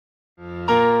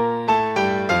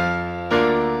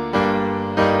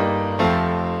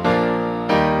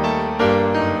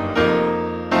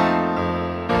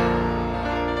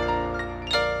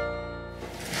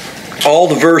All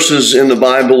the verses in the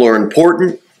Bible are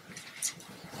important.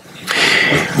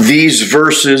 These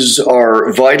verses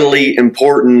are vitally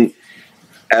important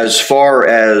as far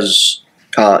as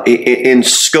in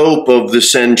scope of the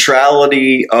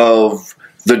centrality of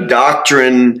the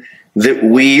doctrine that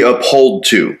we uphold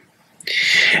to.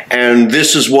 And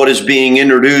this is what is being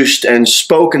introduced and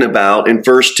spoken about in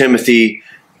 1 Timothy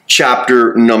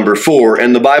chapter number 4.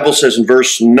 And the Bible says in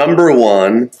verse number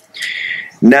 1,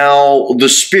 "Now the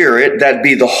Spirit, that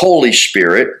be the Holy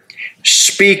Spirit,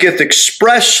 speaketh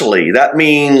expressly," that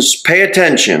means pay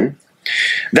attention,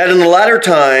 "that in the latter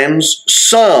times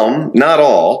some, not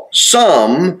all,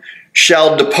 some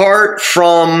shall depart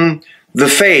from the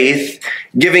faith,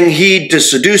 giving heed to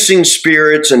seducing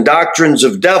spirits and doctrines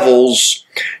of devils,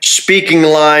 speaking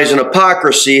lies and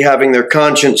hypocrisy, having their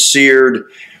conscience seared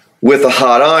with a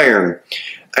hot iron."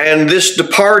 And this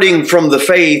departing from the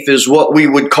faith is what we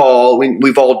would call,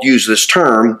 we've all used this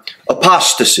term,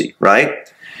 apostasy, right?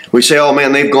 We say, oh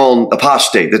man, they've gone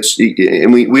apostate.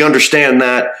 And we understand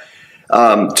that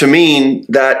to mean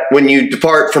that when you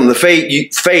depart from the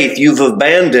faith, you've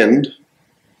abandoned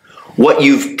what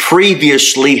you've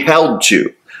previously held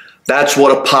to. That's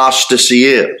what apostasy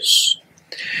is.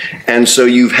 And so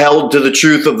you've held to the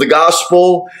truth of the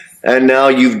gospel, and now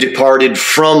you've departed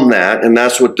from that, and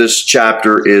that's what this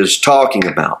chapter is talking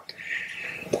about.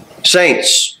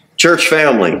 Saints, church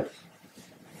family,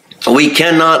 we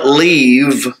cannot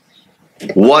leave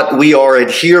what we are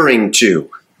adhering to.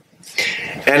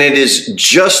 And it is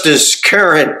just as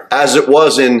current as it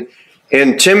was in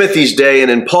Timothy's day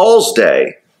and in Paul's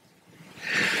day.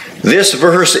 This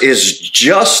verse is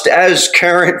just as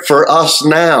current for us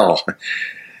now.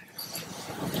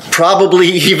 Probably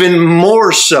even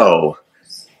more so,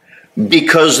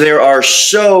 because there are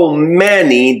so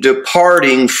many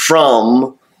departing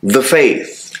from the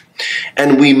faith.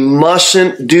 And we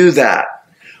mustn't do that.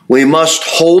 We must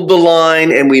hold the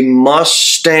line and we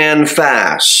must stand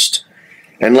fast.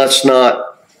 And let's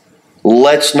not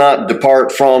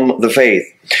depart from the faith.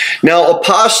 Now,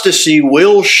 apostasy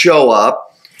will show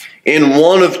up in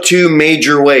one of two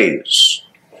major ways.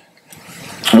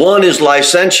 One is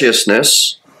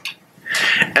licentiousness,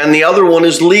 and the other one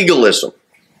is legalism.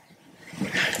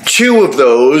 Two of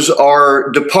those are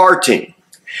departing.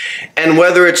 And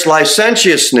whether it's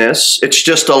licentiousness, it's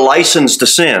just a license to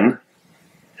sin,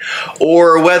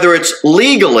 or whether it's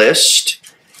legalist,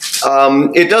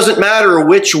 it doesn't matter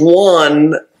which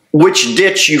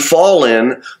ditch you fall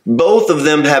in. Both of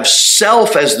them have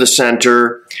self as the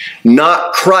center,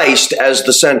 not Christ as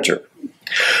the center.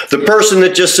 The person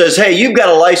that just says, hey, you've got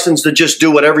a license to just do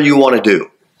whatever you want to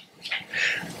do,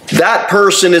 that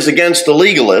person is against the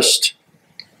legalist,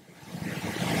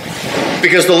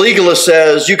 because the legalist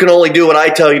says you can only do what I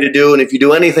tell you to do, and if you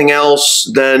do anything else,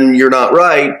 then you're not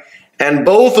right. And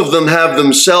both of them have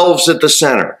themselves at the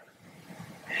center.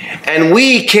 And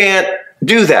we can't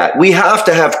do that. We have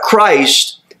to have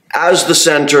Christ as the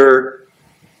center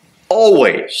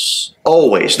always.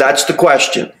 Always. That's the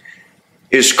question.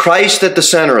 Is Christ at the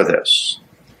center of this?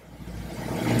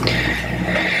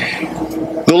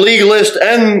 The legalist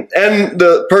and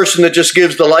the person that just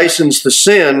gives the license to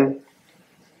sin,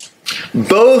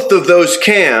 both of those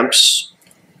camps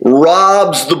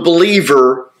robs the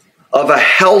believer of a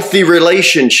healthy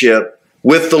relationship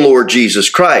with the Lord Jesus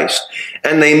Christ.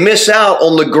 And they miss out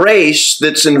on the grace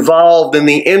that's involved in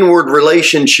the inward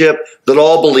relationship that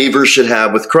all believers should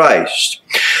have with Christ.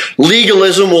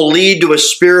 Legalism will lead to a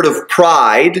spirit of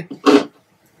pride.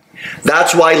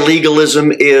 That's why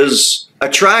legalism is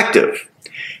attractive,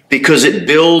 because it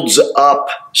builds up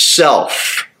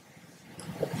self.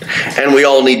 And we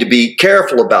all need to be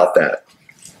careful about that.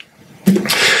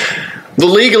 The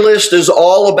legalist is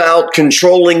all about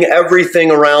controlling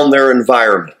everything around their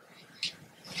environment.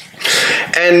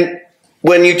 And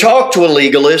when you talk to a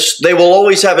legalist, they will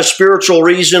always have a spiritual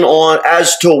reason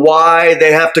as to why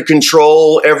they have to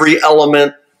control every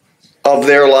element of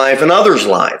their life and others'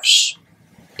 lives.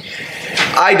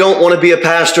 I don't want to be a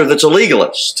pastor that's a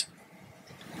legalist.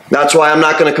 That's why I'm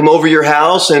not going to come over your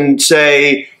house and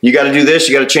say, you got to do this,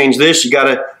 you got to change this, you got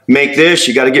to make this,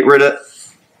 you got to get rid of.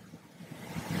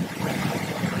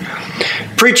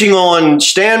 Preaching on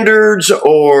standards,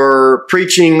 or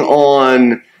preaching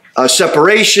on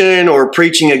separation, or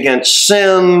preaching against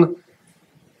sin,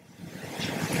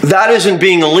 that isn't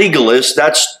being a legalist.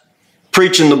 That's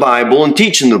preaching the Bible and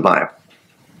teaching the Bible.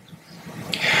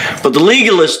 But the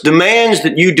legalist demands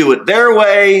that you do it their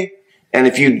way, and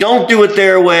if you don't do it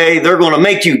their way, they're going to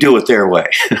make you do it their way.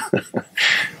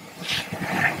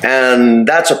 And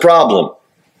that's a problem.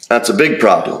 That's a big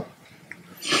problem.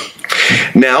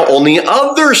 Now, on the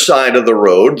other side of the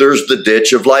road, there's the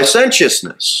ditch of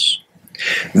licentiousness.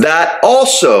 That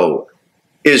also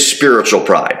is spiritual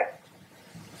pride.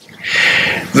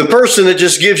 The person that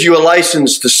just gives you a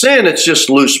license to sin, it's just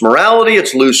loose morality,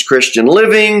 it's loose Christian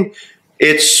living,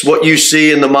 it's what you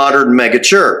see in the modern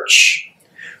megachurch.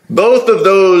 Both of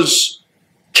those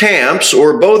camps,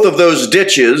 or both of those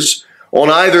ditches on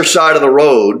either side of the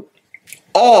road,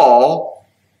 all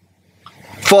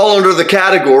fall under the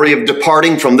category of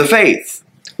departing from the faith.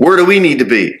 Where do we need to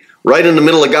be? Right in the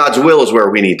middle of God's will is where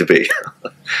we need to be.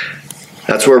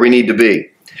 That's where we need to be.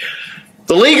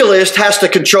 The legalist has to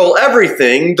control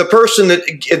everything. The person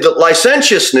the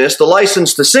licentiousness, the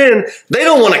license to sin, they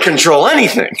don't want to control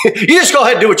anything. You just go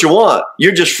ahead and do what you want.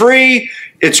 You're just free.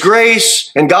 It's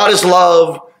grace and God is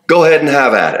love. Go ahead and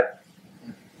have at it.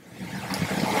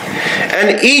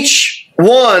 And each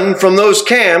one from those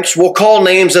camps will call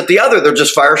names at the other. They'll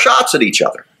just fire shots at each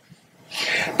other.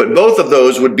 But both of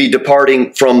those would be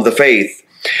departing from the faith,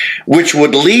 which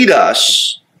would lead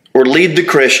us, or lead the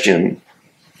Christian,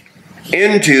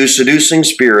 into seducing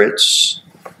spirits,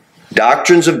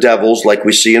 doctrines of devils, like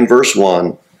we see in verse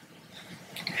 1.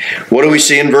 What do we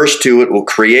see in verse 2? It will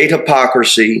create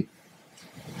hypocrisy.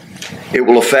 It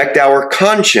will affect our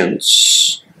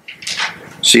conscience.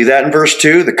 See that in verse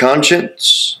 2, the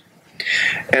conscience?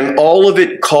 And all of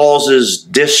it causes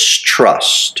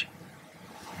distrust.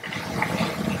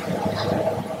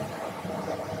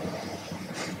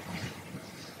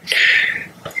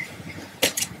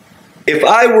 If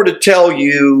I were to tell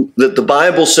you that the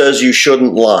Bible says you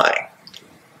shouldn't lie,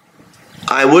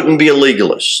 I wouldn't be a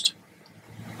legalist.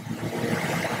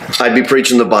 I'd be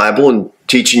preaching the Bible and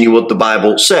teaching you what the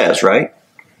Bible says, right?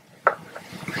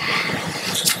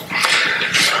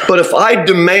 But if I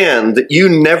demand that you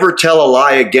never tell a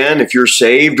lie again if you're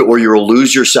saved or you'll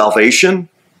lose your salvation,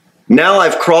 now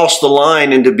I've crossed the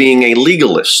line into being a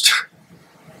legalist.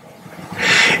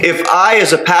 If I,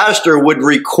 as a pastor, would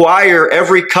require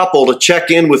every couple to check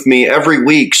in with me every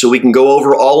week so we can go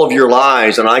over all of your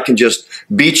lies and I can just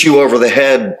beat you over the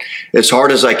head as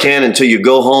hard as I can until you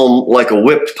go home like a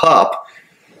whipped pup,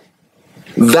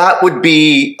 that would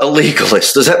be a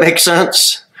legalist. Does that make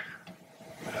sense?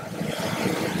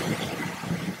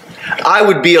 I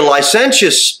would be a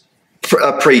licentious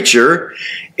preacher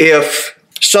if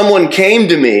someone came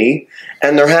to me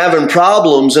and they're having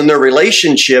problems in their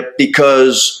relationship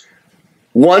because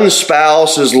one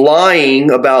spouse is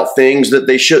lying about things that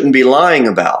they shouldn't be lying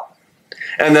about.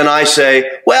 And then I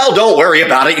say, well, don't worry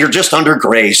about it. You're just under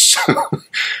grace.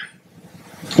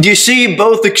 Do you see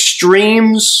both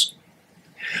extremes?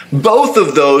 Both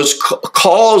of those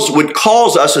would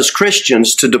cause us as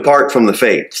Christians to depart from the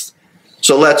faith.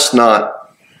 So let's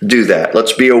not do that.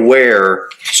 Let's be aware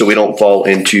so we don't fall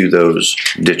into those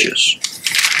ditches.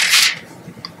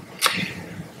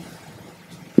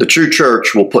 The true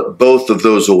church will put both of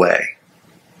those away.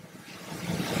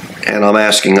 And I'm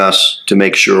asking us to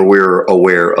make sure we're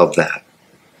aware of that.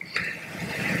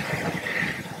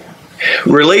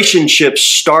 Relationships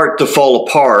start to fall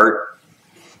apart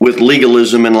with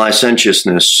legalism and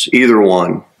licentiousness, either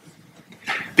one,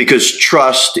 because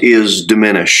trust is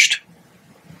diminished.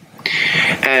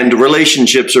 And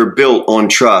relationships are built on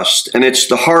trust. And it's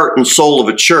the heart and soul of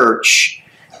a church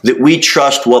that we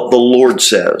trust what the Lord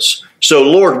says. So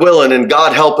Lord willing and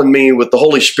God helping me with the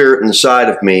Holy Spirit inside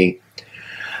of me,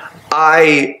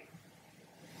 I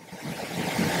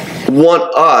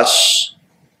want us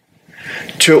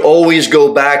to always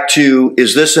go back to,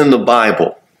 is this in the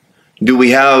Bible? Do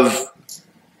we have,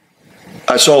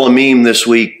 I saw a meme this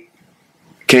week,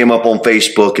 came up on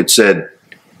Facebook. It said,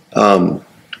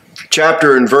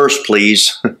 chapter and verse,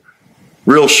 please.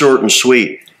 Real short and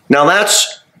sweet. Now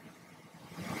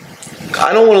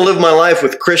I don't want to live my life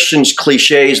with Christians'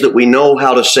 cliches that we know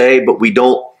how to say, but we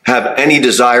don't have any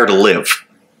desire to live.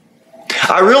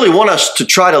 I really want us to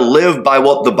try to live by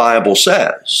what the Bible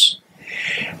says.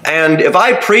 And if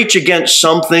I preach against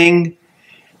something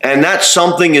and that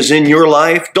something is in your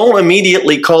life, don't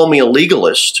immediately call me a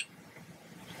legalist.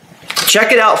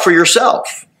 Check it out for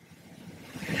yourself.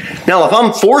 Now, if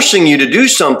I'm forcing you to do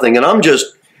something and I'm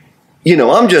just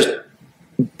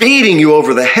beating you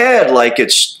over the head like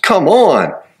it's, come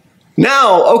on.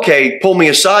 Now, okay, pull me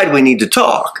aside, we need to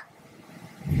talk.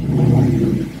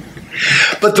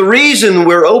 But the reason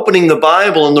we're opening the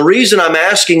Bible and the reason I'm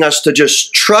asking us to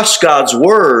just trust God's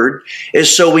Word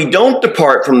is so we don't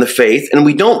depart from the faith and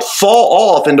we don't fall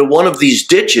off into one of these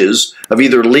ditches of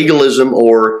either legalism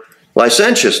or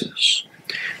licentiousness.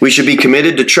 We should be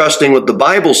committed to trusting what the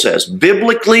Bible says.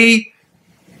 Biblically,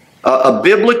 a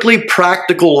biblically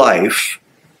practical life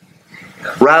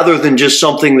rather than just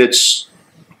something that's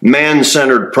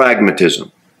man-centered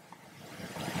pragmatism.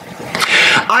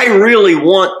 I really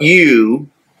want you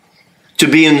to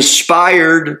be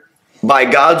inspired by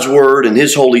God's Word and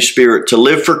His Holy Spirit to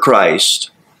live for Christ,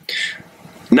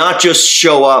 not just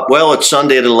show up, well, it's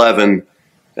Sunday at 11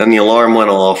 and the alarm went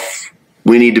off.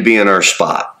 We need to be in our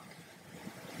spot.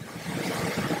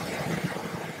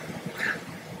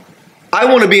 I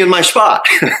want to be in my spot.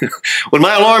 When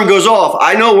my alarm goes off,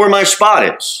 I know where my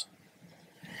spot is.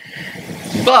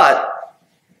 But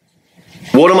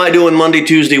what am I doing Monday,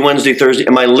 Tuesday, Wednesday, Thursday?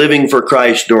 Am I living for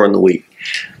Christ during the week?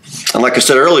 And like I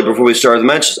said earlier before we started the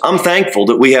message, I'm thankful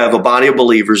that we have a body of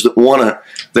believers that want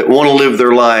to live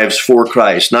their lives for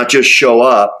Christ, not just show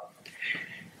up.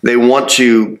 They want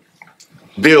to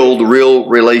build real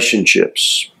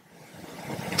relationships.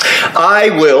 I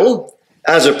will,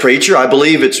 as a preacher, I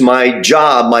believe it's my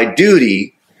job, my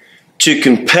duty, to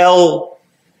compel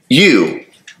you.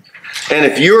 And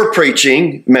if you're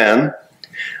preaching, men,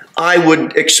 I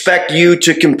would expect you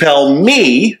to compel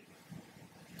me.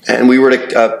 And we were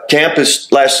at a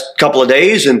campus last couple of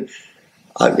days, and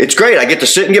it's great. I get to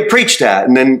sit and get preached at,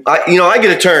 and then I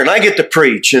get a turn. I get to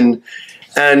preach, and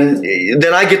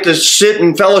then I get to sit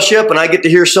in fellowship, and I get to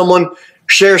hear someone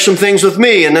share some things with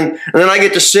me, and then I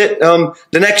get to sit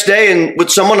the next day and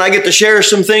with someone. I get to share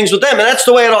some things with them, and that's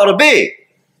the way it ought to be.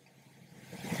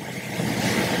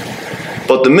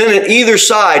 But the minute either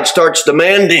side starts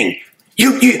demanding,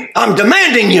 I'm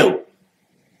demanding you.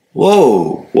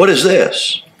 Whoa, what is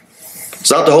this?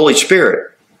 It's not the Holy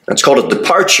Spirit. That's called a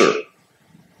departure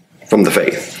from the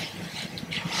faith.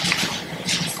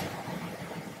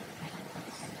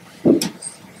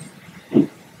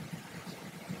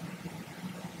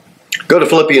 Go to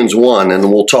Philippians 1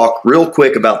 and we'll talk real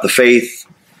quick about the faith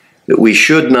that we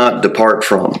should not depart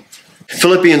from.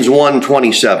 Philippians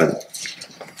 1:27.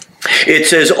 It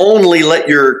says, only let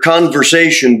your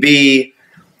conversation be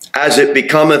as it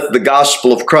becometh the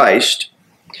gospel of Christ,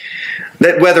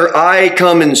 that whether I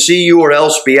come and see you or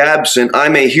else be absent, I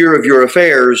may hear of your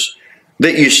affairs,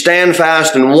 that you stand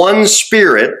fast in one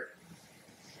spirit,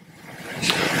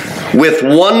 with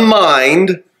one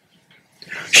mind,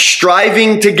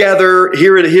 striving together.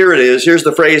 Here it is. Here's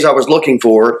the phrase I was looking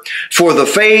for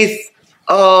the faith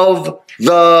of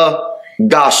the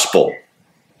gospel.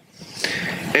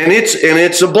 And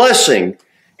it's a blessing.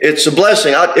 It's a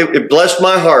blessing. It blessed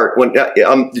my heart when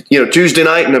Tuesday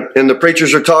night and the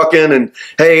preachers are talking and,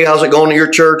 hey, how's it going to your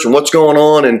church and what's going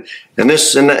on and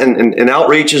this and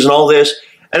outreaches and all this.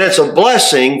 And it's a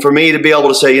blessing for me to be able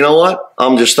to say, you know what?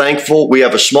 I'm just thankful. We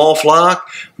have a small flock,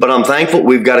 but I'm thankful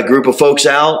we've got a group of folks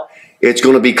out. It's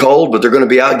going to be cold, but they're going to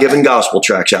be out giving gospel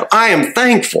tracts out. I am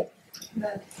thankful.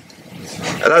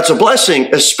 That's a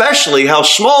blessing, especially how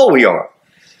small we are.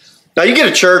 Now, you get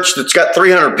a church that's got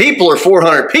 300 people or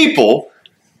 400 people.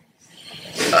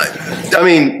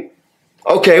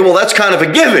 Okay, well, that's kind of a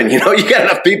given. You got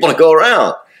enough people to go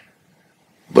around.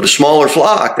 But a smaller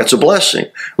flock, that's a blessing.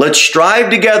 Let's strive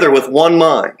together with one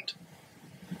mind.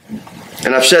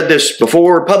 And I've said this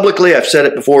before publicly. I've said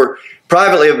it before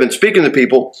privately. I've been speaking to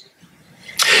people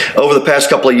over the past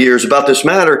couple of years about this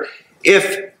matter.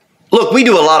 Look, we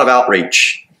do a lot of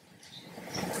outreach.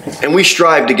 And we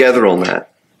strive together on that.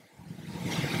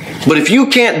 But if you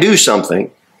can't do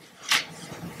something,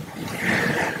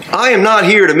 I am not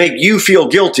here to make you feel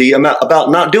guilty about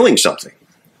not doing something.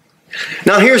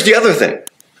 Now, here's the other thing.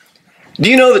 Do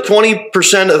you know that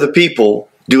 20% of the people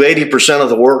do 80% of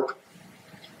the work?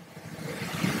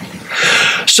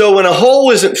 So when a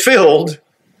hole isn't filled,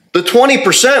 the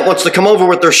 20% wants to come over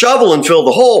with their shovel and fill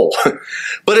the hole.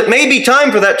 But it may be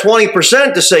time for that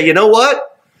 20% to say, you know what?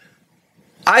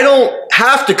 I don't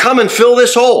have to come and fill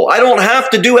this hole. I don't have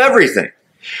to do everything.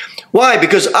 Why?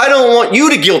 Because I don't want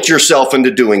you to guilt yourself into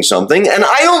doing something, and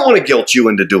I don't want to guilt you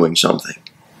into doing something.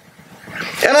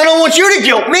 And I don't want you to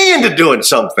guilt me into doing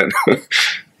something.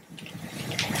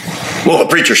 Well, the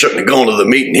preacher shouldn't have gone to the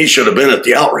meeting. He should have been at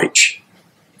the outreach.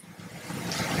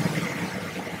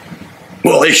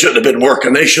 Well, they shouldn't have been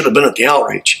working. They should have been at the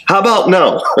outreach. How about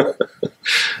no?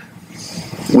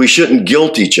 We shouldn't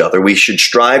guilt each other. We should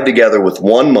strive together with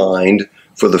one mind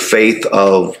for the faith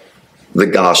of the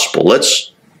gospel.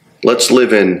 Let's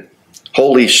live in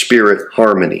Holy Spirit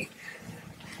harmony.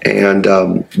 And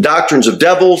doctrines of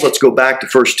devils, let's go back to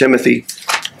 1 Timothy.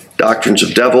 Doctrines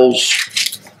of devils.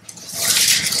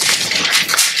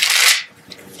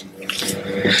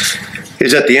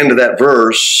 Is at the end of that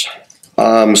verse.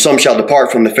 Some shall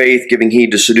depart from the faith, giving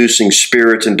heed to seducing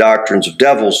spirits and doctrines of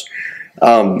devils.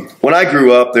 When I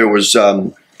grew up, there was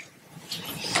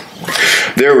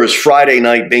Friday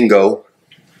night bingo,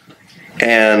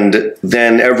 And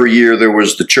then every year there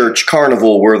was the church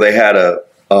carnival where they had a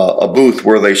booth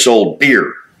where they sold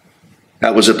beer.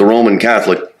 That was at the Roman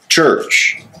Catholic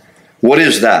Church. What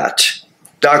is that?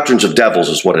 Doctrines of devils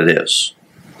is what it is.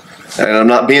 And I'm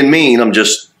not being mean, I'm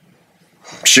just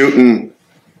shooting,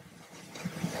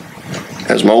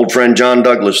 as my old friend John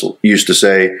Douglas used to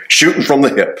say, shooting from the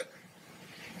hip.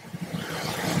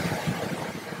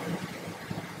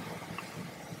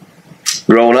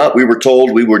 Growing up, we were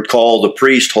told we would call the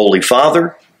priest Holy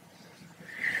Father.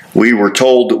 We were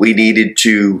told that we needed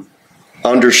to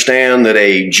understand that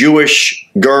a Jewish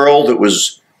girl that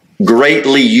was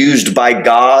greatly used by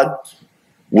God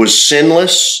was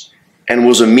sinless and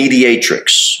was a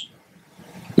mediatrix.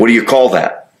 What do you call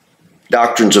that?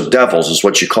 Doctrines of devils is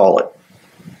what you call it.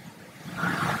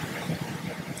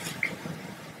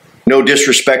 No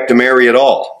disrespect to Mary at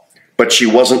all, but she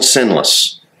wasn't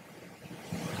sinless.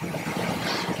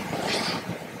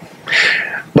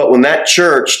 But when that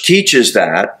church teaches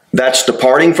that, that's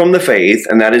departing from the faith,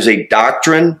 and that is a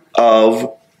doctrine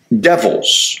of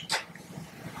devils.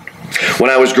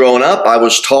 When I was growing up, I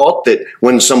was taught that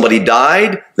when somebody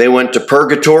died, they went to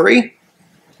purgatory,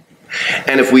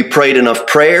 and if we prayed enough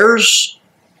prayers,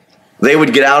 they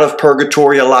would get out of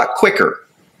purgatory a lot quicker.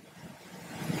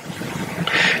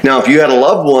 Now, if you had a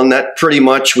loved one, that pretty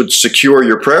much would secure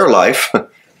your prayer life.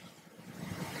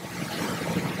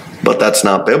 But that's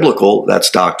not biblical.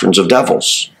 That's doctrines of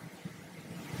devils.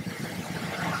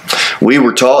 We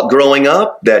were taught growing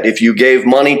up that if you gave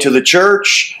money to the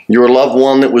church, your loved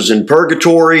one that was in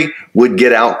purgatory would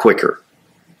get out quicker.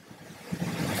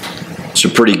 It's a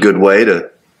pretty good way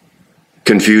to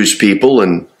confuse people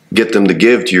and get them to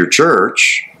give to your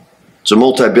church. It's a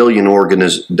multi-billion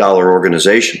dollar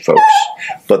organization, folks.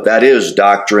 But that is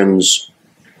doctrines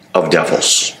of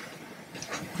devils.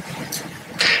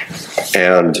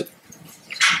 And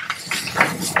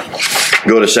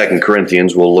go to 2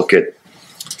 Corinthians. Let's look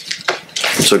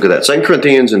at that. 2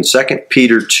 Corinthians and 2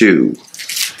 Peter 2.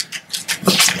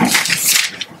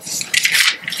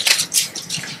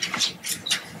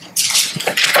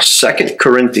 Second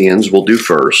Corinthians we'll do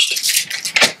first.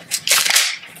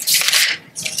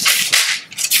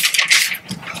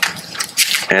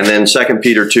 And then 2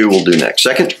 Peter 2 we'll do next.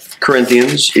 2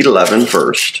 Corinthians 11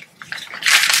 first.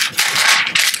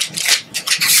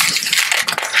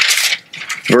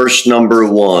 Verse number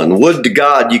 1. Would to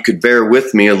God you could bear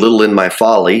with me a little in my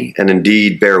folly, and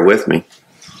indeed bear with me.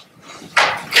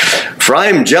 For I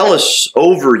am jealous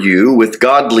over you with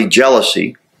godly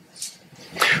jealousy.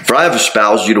 For I have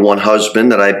espoused you to one husband,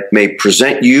 that I may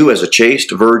present you as a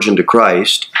chaste virgin to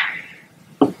Christ.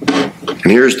 And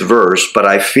here's the verse. But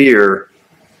I fear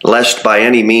lest by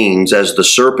any means, as the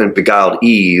serpent beguiled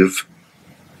Eve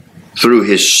through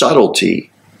his subtlety,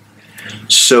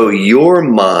 so your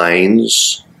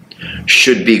minds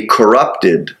should be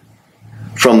corrupted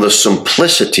from the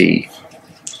simplicity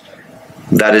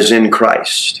that is in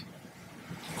Christ.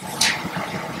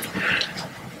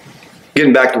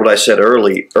 Getting back to what I said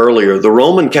earlier, the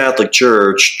Roman Catholic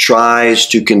Church tries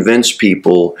to convince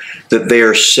people that they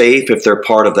are safe if they're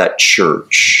part of that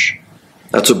church.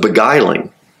 That's a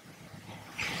beguiling.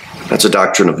 That's a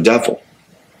doctrine of the devil.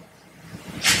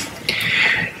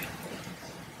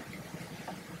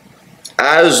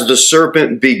 As the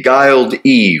serpent beguiled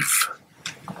Eve.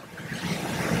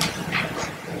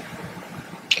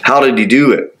 How did he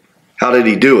do it? How did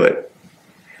he do it?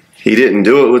 He didn't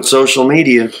do it with social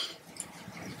media.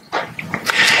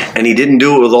 And he didn't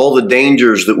do it with all the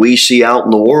dangers that we see out in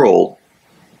the world.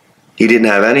 He didn't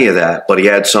have any of that, but he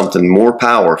had something more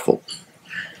powerful.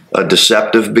 A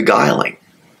deceptive beguiling.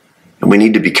 And we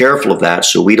need to be careful of that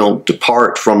so we don't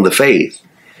depart from the faith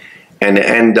and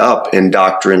end up in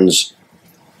doctrines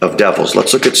of devils.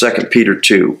 Let's look at 2 Peter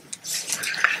 2.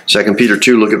 2 Peter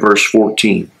 2, look at verse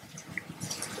 14.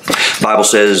 The Bible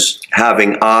says,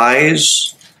 having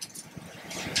eyes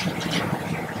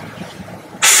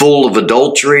full of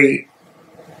adultery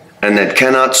and that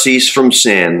cannot cease from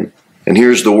sin, and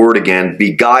here's the word again,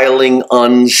 beguiling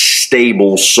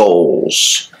unstable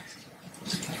souls,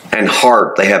 and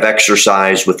heart they have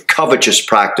exercised with covetous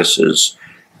practices,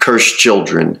 cursed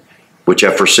children, which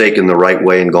have forsaken the right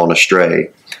way and gone astray,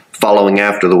 following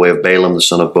after the way of Balaam the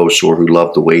son of Bosor, who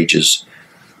loved the wages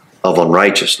of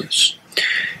unrighteousness.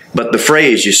 But the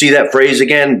phrase, you see that phrase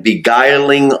again?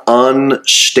 Beguiling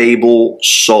unstable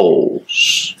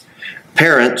souls.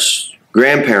 Parents,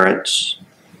 grandparents,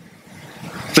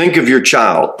 think of your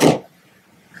child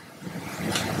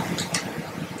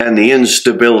and the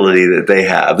instability that they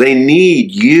have. They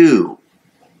need you.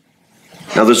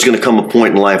 Now there's going to come a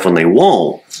point in life when they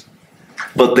won't.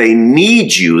 but they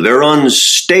need you. They're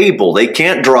unstable. They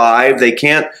can't drive. They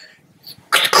can't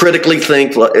critically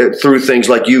think through things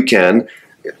like you can.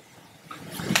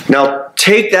 Now,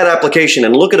 take that application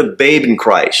and look at a babe in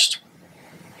Christ.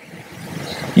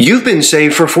 You've been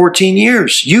saved for 14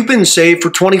 years. You've been saved for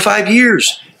 25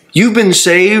 years. You've been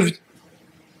saved.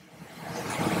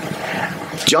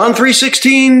 John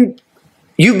 3:16,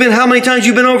 you've been, how many times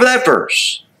you've been over that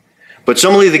verse? But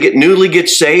somebody that newly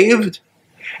gets saved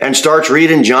and starts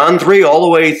reading John 3 all the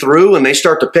way through, and they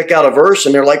start to pick out a verse,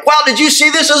 and they're like, wow, did you see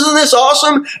this? Isn't this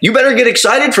awesome? You better get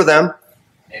excited for them.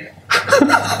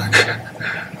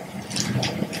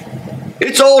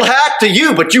 It's old hat to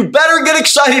you, but you better get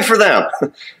excited for them.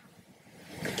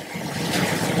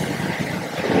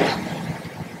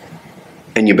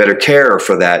 And you better care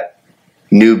for that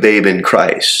new babe in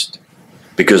Christ,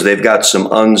 because they've got some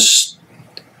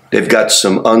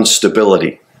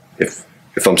instability, if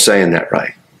I'm saying that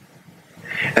right.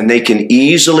 And they can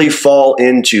easily fall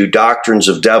into doctrines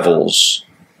of devils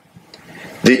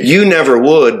that you never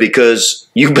would, because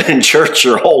you've been in church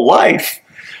your whole life.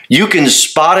 You can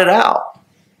spot it out.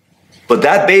 But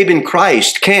that babe in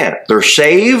Christ can't. They're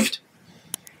saved,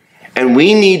 and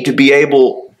we need to be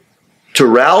able to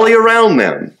rally around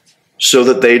them so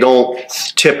that they don't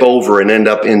tip over and end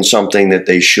up in something that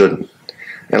they shouldn't.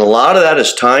 And a lot of that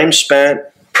is time spent,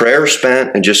 prayer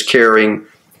spent, and just caring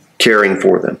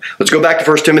for them. Let's go back to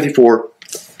 1 Timothy 4,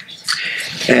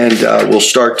 and we'll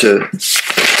start to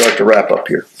wrap up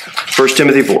here. 1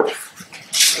 Timothy 4.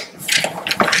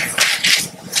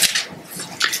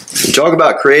 We talk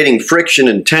about creating friction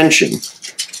and tension,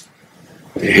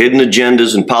 hidden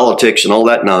agendas and politics and all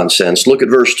that nonsense. Look at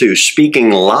verse 2.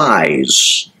 Speaking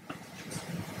lies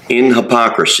in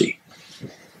hypocrisy.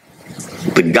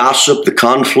 The gossip, the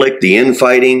conflict, the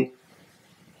infighting,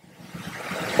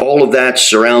 all of that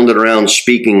surrounded around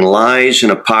speaking lies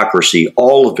and hypocrisy.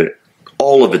 All of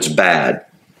it's bad.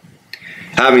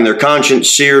 Having their conscience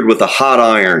seared with a hot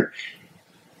iron.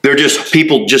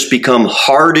 People just become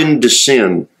hardened to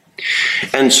sin.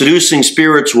 And seducing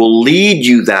spirits will lead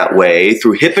you that way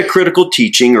through hypocritical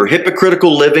teaching or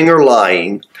hypocritical living or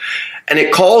lying. And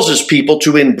it causes people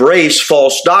to embrace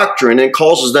false doctrine and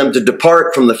causes them to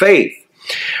depart from the faith.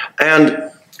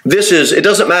 And it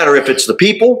doesn't matter if it's the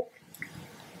people,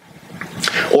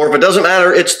 or if it doesn't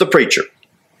matter, it's the preacher.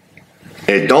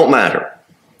 It don't matter.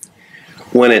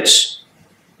 When it's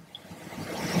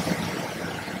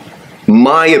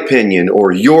my opinion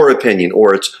or your opinion,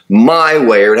 or it's my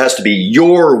way, or it has to be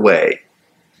your way.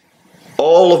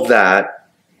 All of that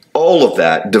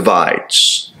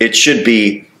divides. It should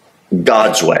be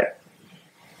God's way.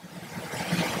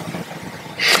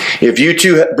 If you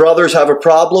two brothers have a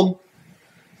problem,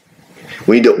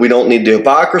 we don't need the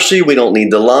hypocrisy, we don't need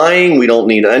the lying, we don't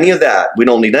need any of that. We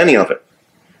don't need any of it.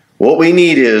 What we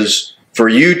need is for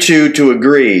you two to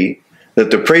agree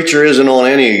that the preacher isn't on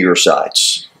any of your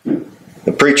sides.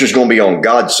 The preacher's going to be on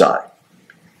God's side.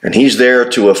 And he's there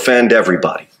to offend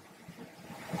everybody.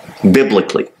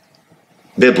 Biblically.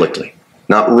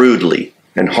 Not rudely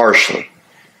and harshly.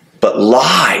 But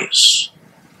lies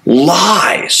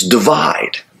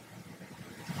divide.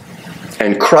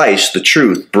 And Christ, the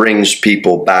truth, brings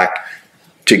people back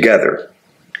together.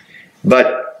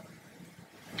 But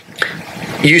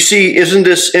you see, isn't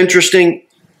this interesting?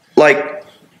 Like,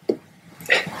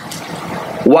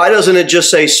 why doesn't it just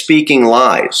say speaking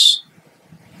lies?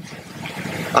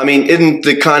 I mean, isn't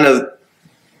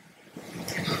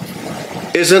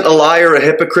a liar a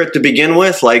hypocrite to begin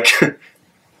with? Like,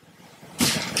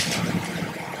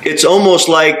 it's almost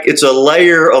like it's a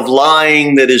layer of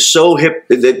lying that is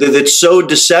that's so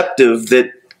deceptive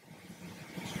that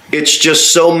it's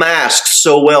just so masked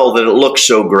so well that it looks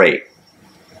so great.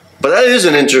 But that is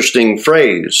an interesting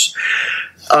phrase.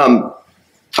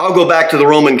 I'll go back to the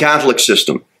Roman Catholic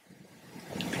system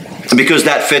because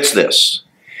that fits this.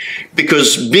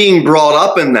 Because being brought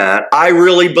up in that, I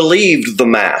really believed the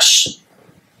Mass.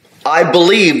 I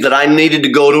believed that I needed to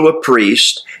go to a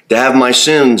priest to have my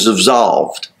sins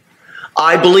absolved.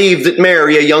 I believed that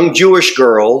Mary, a young Jewish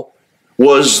girl,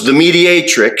 was the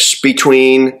mediatrix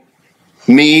between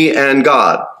me and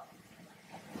God.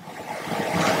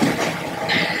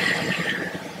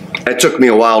 It took me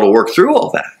a while to work through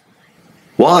all that.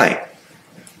 Why?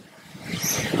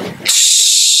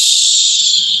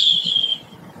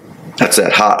 That's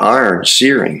that hot iron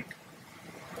searing.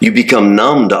 You become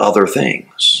numb to other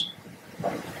things.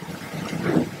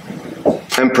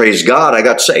 And praise God, I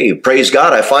got saved. Praise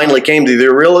God, I finally came to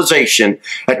the realization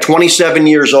at 27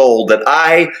 years old that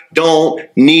I don't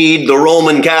need the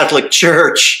Roman Catholic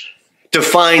Church to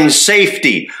find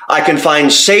safety. I can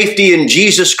find safety in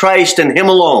Jesus Christ and Him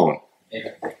alone.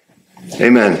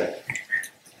 Amen.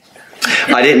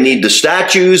 I didn't need the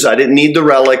statues. I didn't need the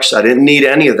relics. I didn't need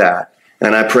any of that.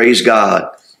 And I praise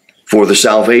God for the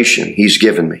salvation He's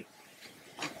given me.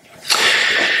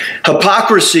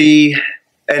 Hypocrisy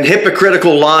and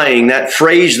hypocritical lying, that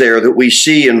phrase there that we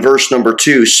see in verse number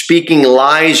 2, speaking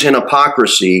lies and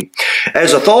hypocrisy.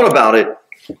 As I thought about it,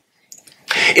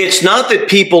 it's not that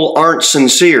people aren't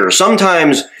sincere.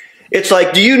 Sometimes it's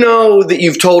like, do you know that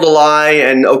you've told a lie,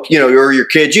 and or your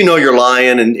kids, you're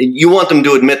lying, and you want them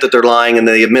to admit that they're lying, and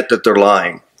they admit that they're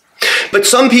lying. But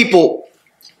some people,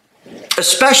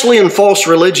 especially in false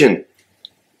religion,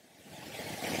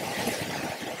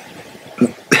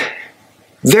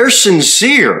 they're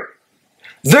sincere.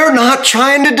 They're not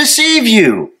trying to deceive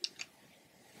you.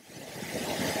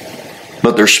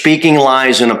 But they're speaking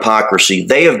lies and hypocrisy.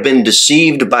 They have been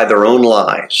deceived by their own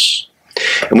lies.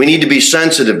 And we need to be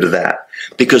sensitive to that,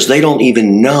 because they don't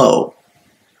even know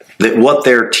that what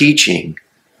they're teaching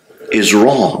is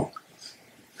wrong.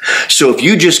 So if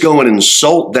you just go and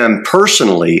insult them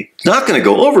personally, it's not going to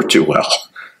go over too well.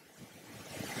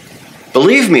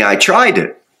 Believe me, I tried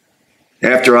it.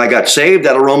 After I got saved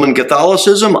out of Roman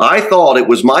Catholicism, I thought it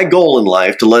was my goal in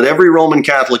life to let every Roman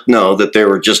Catholic know that they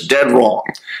were just dead wrong.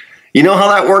 You know how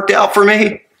that worked out for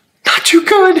me? Not too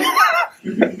good.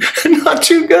 Not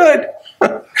too good.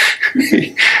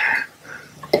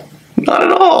 Not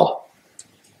at all.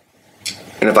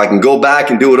 And if I can go back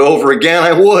and do it over again,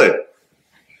 I would.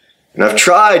 And I've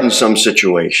tried in some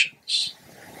situations.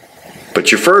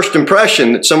 But your first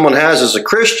impression that someone has as a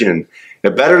Christian,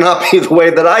 it better not be the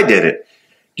way that I did it.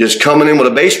 Just coming in with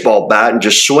a baseball bat and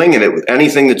just swinging it with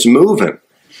anything that's moving.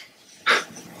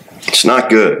 It's not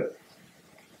good.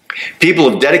 People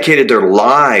have dedicated their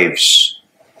lives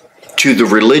to the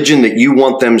religion that you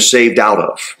want them saved out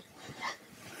of.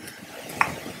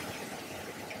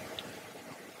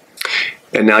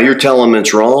 And now you're telling them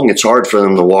it's wrong. It's hard for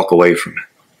them to walk away from it.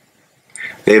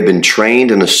 They have been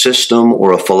trained in a system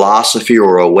or a philosophy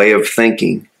or a way of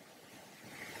thinking.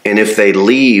 And if they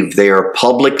leave, they are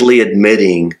publicly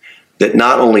admitting that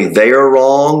not only they are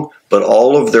wrong, but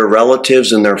all of their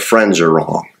relatives and their friends are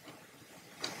wrong.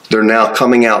 They're now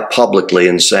coming out publicly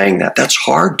and saying that. That's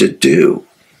hard to do.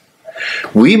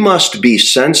 We must be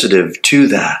sensitive to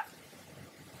that.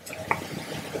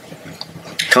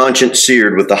 Conscience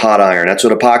seared with the hot iron. That's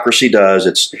what hypocrisy does.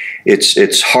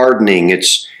 It's hardening.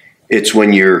 It's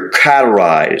when you're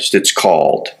cauterized, it's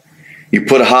called. You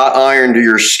put a hot iron to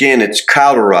your skin, it's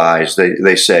cauterized,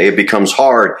 they say. It becomes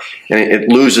hard and it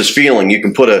loses feeling. You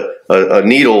can put a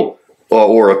needle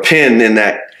or a pin in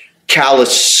that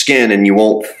calloused skin and you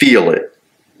won't feel it.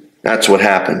 That's what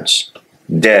happens.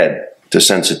 Dead to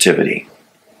sensitivity.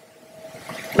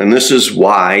 And this is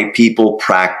why people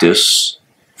practice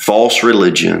false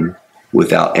religion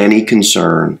without any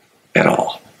concern at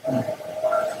all.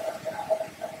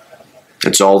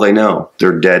 It's all they know.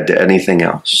 They're dead to anything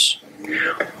else.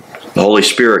 The Holy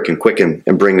Spirit can quicken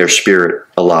and bring their spirit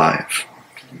alive.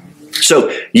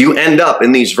 So you end up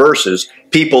in these verses,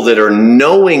 people that are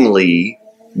knowingly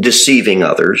deceiving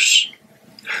others,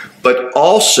 but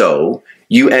also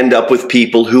you end up with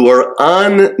people who are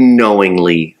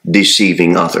unknowingly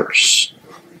deceiving others.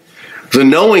 The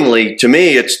knowingly, to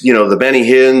me, it's, the Benny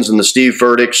Hinn's and the Steve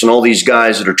Furticks and all these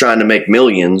guys that are trying to make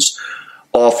millions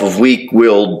off of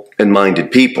weak-willed and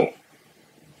minded people.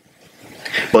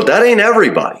 But that ain't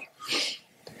everybody.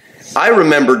 I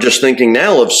remember just thinking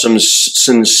now of some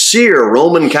sincere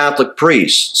Roman Catholic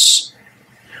priests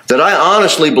that I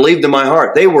honestly believed in my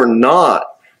heart. They were not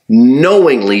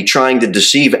knowingly trying to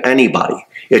deceive anybody.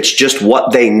 It's just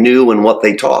what they knew and what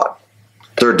they taught.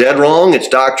 They're dead wrong. It's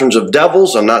doctrines of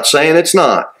devils. I'm not saying it's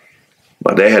not.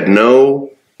 But they had no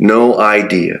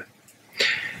idea.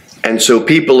 And so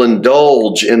people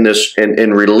indulge in this,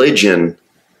 in religion,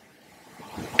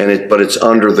 but it's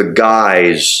under the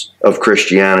guise of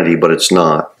Christianity, but it's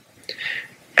not.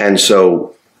 And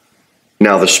so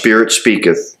now the Spirit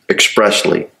speaketh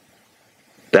expressly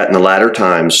that in the latter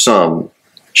times some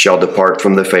shall depart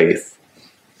from the faith.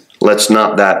 Let's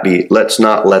not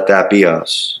let that be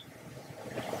us.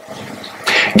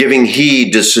 Giving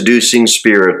heed to seducing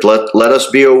spirit, let us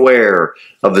be aware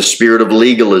of the spirit of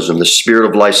legalism, the spirit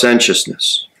of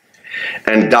licentiousness,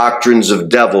 and doctrines of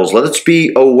devils. Let us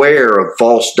be aware of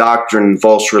false doctrine and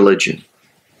false religion.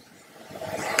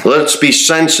 Let us be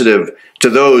sensitive to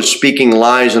those speaking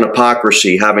lies and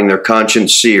hypocrisy, having their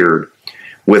conscience seared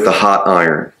with a hot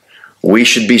iron. We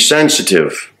should be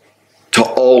sensitive to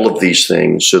all of these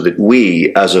things so that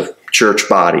we, as a church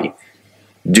body,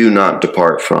 do not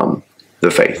depart from the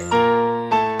faith.